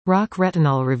RoC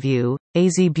Retinol Review,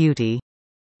 AZBeauty.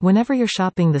 Whenever you're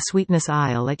shopping the sweetness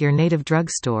aisle at your native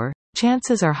drugstore,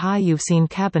 chances are high you've seen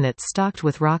cabinets stocked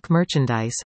with RoC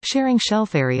merchandise, sharing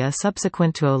shelf area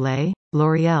subsequent to Olay,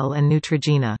 L'Oreal and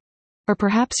Neutrogena. Or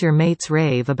perhaps your mates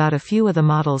rave about a few of the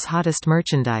model's hottest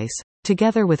merchandise,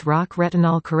 together with RoC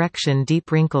Retinol Correction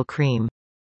Deep Wrinkle Cream.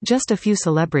 Just a few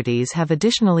celebrities have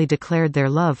additionally declared their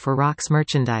love for RoC's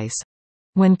merchandise.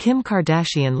 When Kim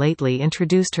Kardashian lately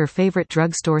introduced her favorite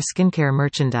drugstore skincare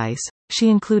merchandise, she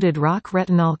included RoC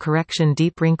Retinol Correction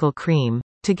Deep Wrinkle Cream,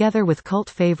 together with cult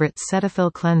favorites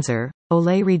Cetaphil Cleanser,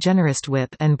 Olay Regenerist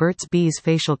Whip and Burt's Bees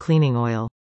Facial Cleaning Oil.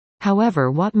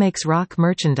 However, what makes RoC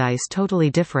merchandise totally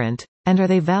different, and are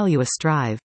they value a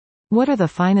strive? What are the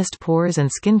finest pores and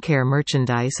skincare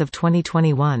merchandise of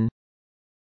 2021?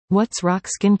 What's RoC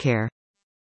skincare?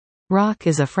 RoC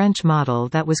is a French model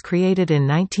that was created in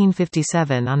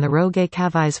 1957 on the Rue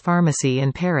Cavais pharmacy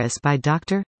in Paris by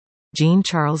Dr.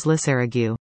 Jean-Charles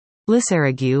Lisserague.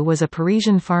 Lisserague was a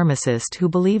Parisian pharmacist who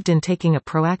believed in taking a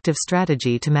proactive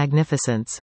strategy to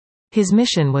magnificence. His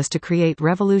mission was to create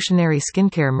revolutionary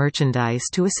skincare merchandise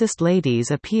to assist ladies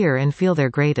appear and feel their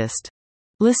greatest.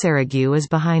 Lisserague is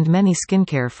behind many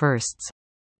skincare firsts.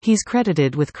 He's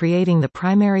credited with creating the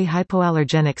primary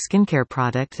hypoallergenic skincare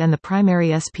product and the primary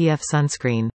SPF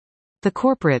sunscreen. The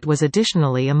corporate was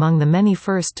additionally among the many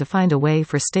first to find a way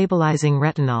for stabilizing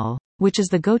retinol, which is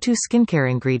the go-to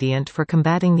skincare ingredient for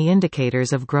combating the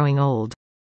indicators of growing old.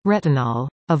 Retinol,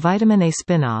 a vitamin A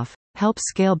spin-off, helps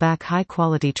scale back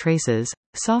high-quality traces,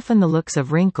 soften the looks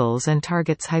of wrinkles and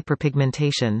targets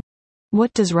hyperpigmentation.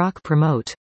 What does RoC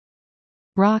promote?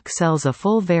 RoC sells a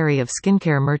full array of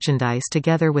skincare merchandise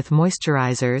together with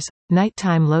moisturizers,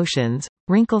 nighttime lotions,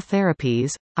 wrinkle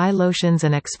therapies, eye lotions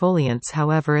and exfoliants,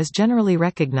 however is generally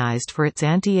recognized for its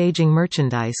anti-aging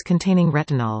merchandise containing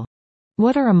retinol.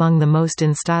 What are among the most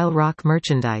in-style RoC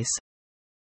merchandise?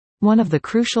 One of the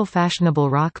crucial fashionable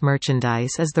RoC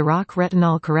merchandise is the RoC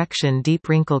Retinol Correction Deep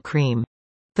Wrinkle Cream.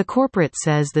 The corporate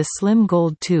says this slim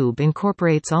gold tube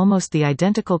incorporates almost the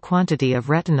identical quantity of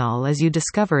retinol as you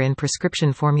discover in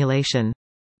prescription formulation.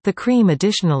 The cream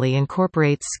additionally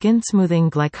incorporates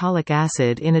skin-smoothing glycolic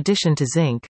acid in addition to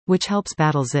zinc, which helps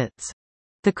battle zits.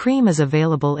 The cream is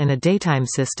available in a daytime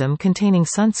system containing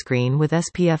sunscreen with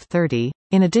SPF 30,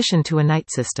 in addition to a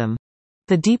night system.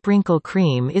 The Deep Wrinkle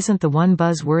Cream isn't the one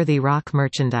buzz-worthy RoC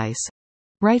merchandise.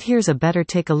 Right, here's a better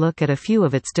take a look at a few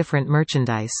of its different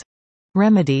merchandise.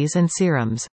 Remedies and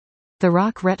serums. The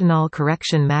RoC Retinol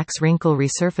Correction Max Wrinkle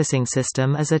Resurfacing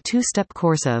System is a two-step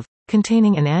course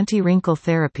containing an anti-wrinkle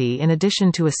therapy in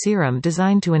addition to a serum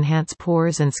designed to enhance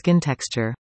pores and skin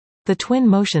texture. The Twin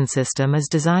Motion System is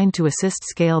designed to assist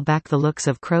scale back the looks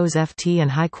of crow's FT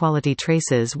and high-quality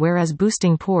traces, whereas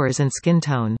boosting pores and skin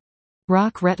tone.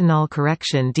 RoC Retinol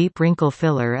Correction Deep Wrinkle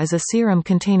Filler is a serum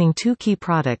containing two key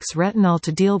products: retinol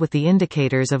to deal with the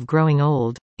indicators of growing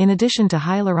old, in addition to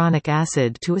hyaluronic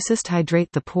acid to assist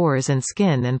hydrate the pores and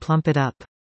skin and plump it up.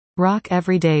 RoC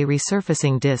Everyday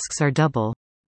Resurfacing Discs are double